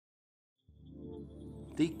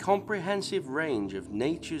The comprehensive range of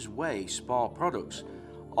Nature's Way spa products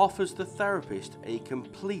offers the therapist a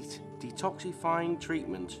complete detoxifying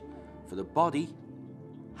treatment for the body,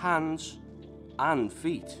 hands, and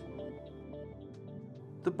feet.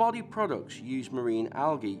 The body products use marine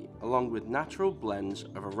algae along with natural blends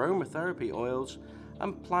of aromatherapy oils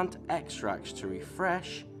and plant extracts to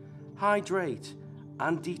refresh, hydrate,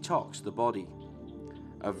 and detox the body.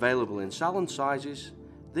 Available in salon sizes,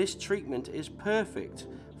 this treatment is perfect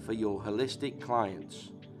for your holistic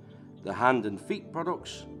clients. The hand and feet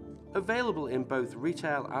products, available in both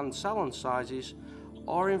retail and salon sizes,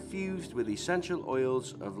 are infused with essential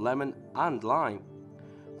oils of lemon and lime.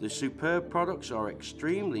 The superb products are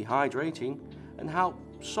extremely hydrating and help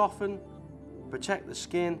soften, protect the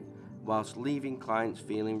skin whilst leaving clients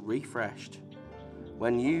feeling refreshed.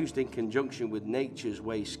 When used in conjunction with Nature's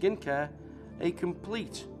Way skincare, a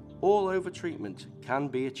complete all-over treatment can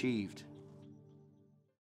be achieved.